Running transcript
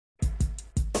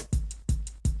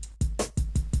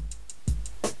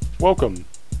Welcome!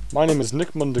 My name is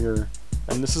Nick Mundinger,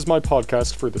 and this is my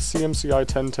podcast for the CMCI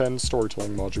 1010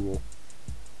 Storytelling module.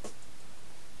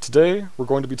 Today, we're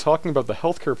going to be talking about the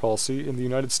healthcare policy in the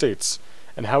United States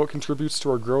and how it contributes to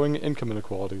our growing income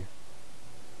inequality.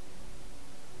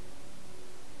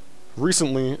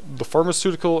 Recently, the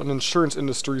pharmaceutical and insurance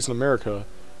industries in America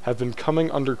have been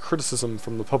coming under criticism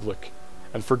from the public,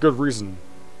 and for good reason.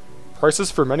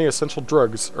 Prices for many essential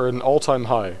drugs are at an all-time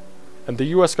high, and the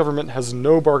US government has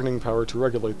no bargaining power to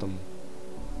regulate them.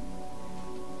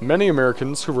 Many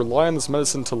Americans who rely on this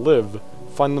medicine to live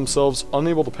find themselves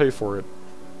unable to pay for it,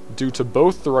 due to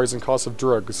both the rising cost of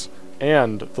drugs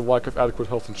and the lack of adequate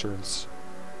health insurance.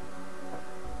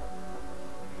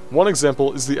 One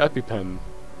example is the Epi-Pen,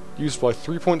 used by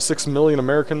 3.6 million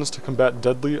Americans to combat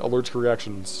deadly allergic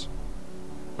reactions.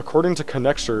 According to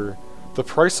Connecture, the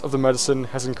price of the medicine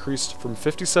has increased from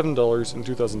 $57 in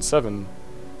 2007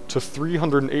 to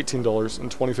 $318 in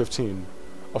 2015,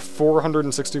 a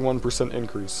 461%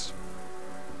 increase.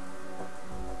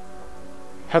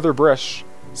 Heather Bresch,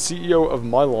 CEO of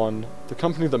Mylon, the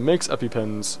company that makes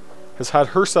Epi-Pens, has had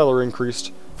her salary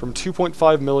increased from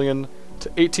 $2.5 million to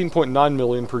 $18.9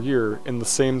 million per year in the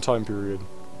same time period.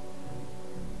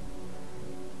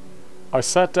 I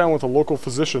sat down with a local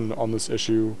physician on this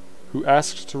issue who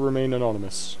asked to remain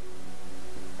anonymous.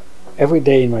 Every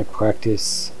day in my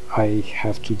practice, I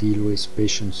have to deal with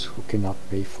patients who cannot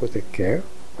pay for their care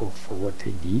or for what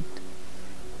they need.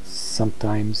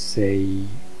 Sometimes they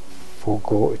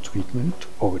forego a treatment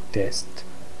or a test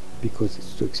because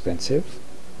it's too expensive.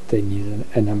 They need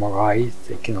an MRI,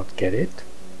 they cannot get it.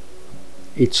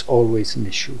 It's always an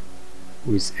issue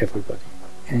with everybody.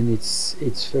 And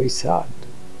it's very sad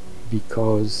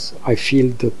because I feel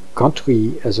the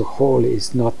country as a whole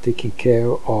is not taking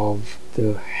care of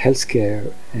the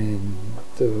healthcare and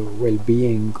the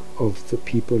well-being of the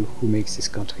people who makes this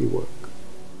country work.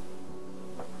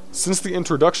 Since the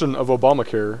introduction of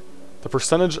Obamacare, the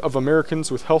percentage of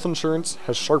Americans with health insurance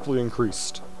has sharply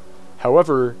increased.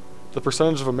 However, the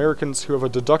percentage of Americans who have a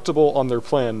deductible on their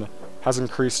plan has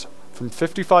increased from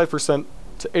 55%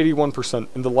 to 81%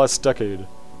 in the last decade,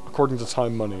 according to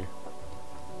Time Money.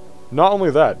 Not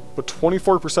only that, but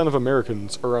 24% of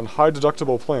Americans are on high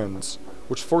deductible plans,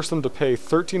 which force them to pay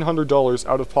 $1,300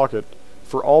 out of pocket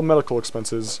for all medical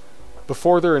expenses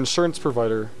before their insurance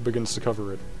provider begins to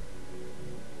cover it.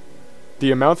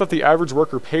 The amount that the average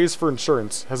worker pays for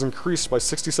insurance has increased by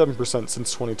 67%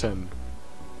 since 2010.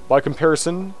 By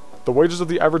comparison, the wages of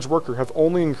the average worker have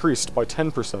only increased by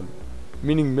 10%,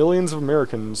 meaning millions of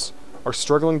Americans are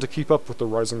struggling to keep up with the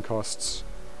rising costs.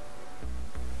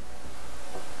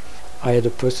 I had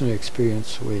a personal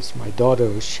experience with my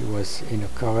daughter. She was in a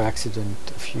car accident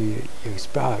a few years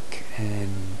back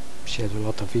and she had a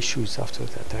lot of issues after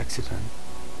that accident.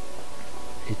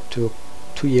 It took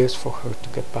 2 years for her to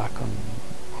get back on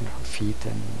her feet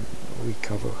and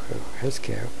recover her health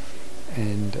care.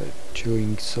 And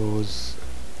during those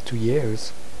 2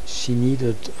 years, she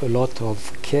needed a lot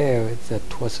of care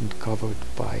that wasn't covered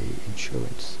by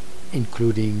insurance,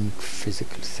 including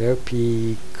physical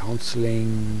therapy,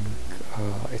 counseling,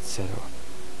 etc.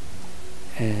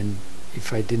 And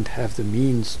if I didn't have the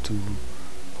means to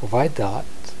provide that,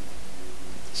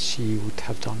 she would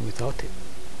have done without it.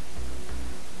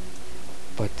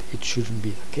 But it shouldn't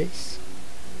be the case.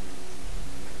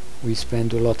 We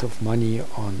spend a lot of money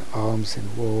on arms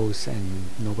and wars and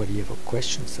nobody ever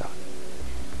questions that.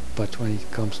 But when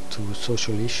it comes to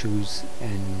social issues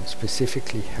and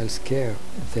specifically health care,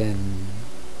 then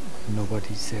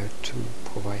nobody's there to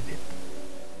provide it.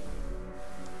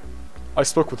 I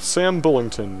spoke with Sam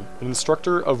Bullington, an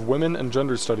instructor of Women and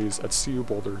Gender Studies at CU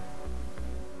Boulder.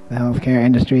 The healthcare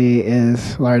industry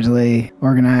is largely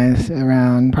organized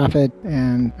around profit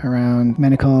and around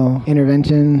medical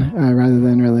intervention rather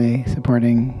than really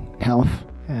supporting health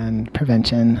and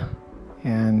prevention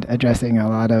and addressing a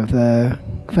lot of the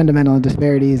fundamental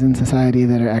disparities in society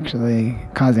that are actually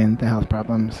causing the health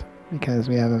problems, because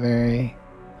we have a very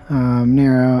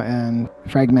narrow and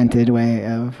fragmented way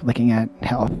of looking at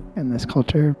health in this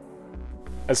culture.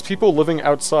 As people living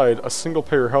outside a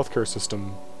single-payer healthcare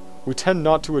system, we tend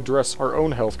not to address our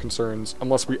own health concerns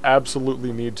unless we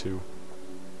absolutely need to.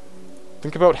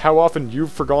 Think about how often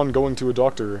you've forgone going to a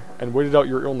doctor and waited out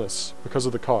your illness because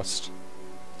of the cost.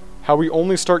 How we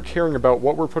only start caring about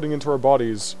what we're putting into our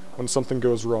bodies when something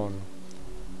goes wrong.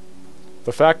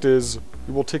 The fact is,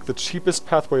 we will take the cheapest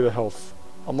pathway to health,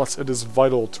 unless it is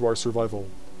vital to our survival,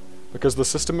 because the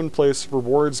system in place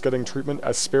rewards getting treatment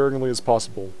as sparingly as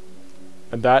possible,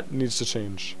 and that needs to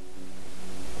change.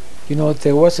 You know,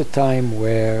 there was a time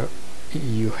where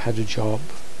you had a job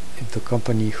in the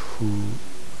company who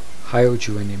hired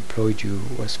you and employed you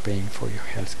was paying for your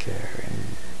healthcare,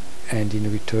 and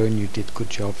in return you did good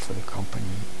job for the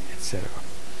company, etc.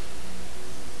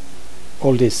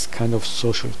 All this kind of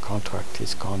social contract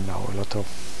is gone now. A lot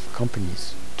of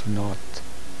companies do not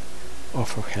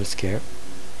offer healthcare.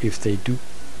 If they do,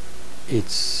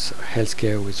 it's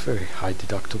healthcare with very high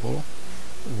deductible,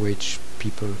 which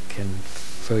people can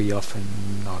very often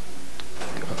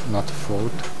not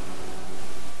afford,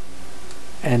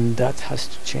 and that has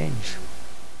to change.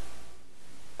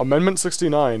 Amendment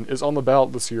 69 is on the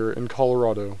ballot this year in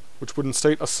Colorado, which would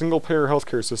instate a single-payer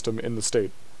healthcare system in the state.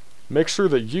 Make sure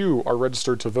that you are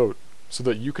registered to vote, so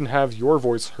that you can have your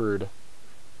voice heard.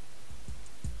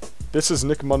 This is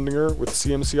Nick Mundinger with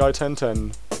CMCI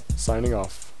 1010, signing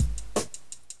off.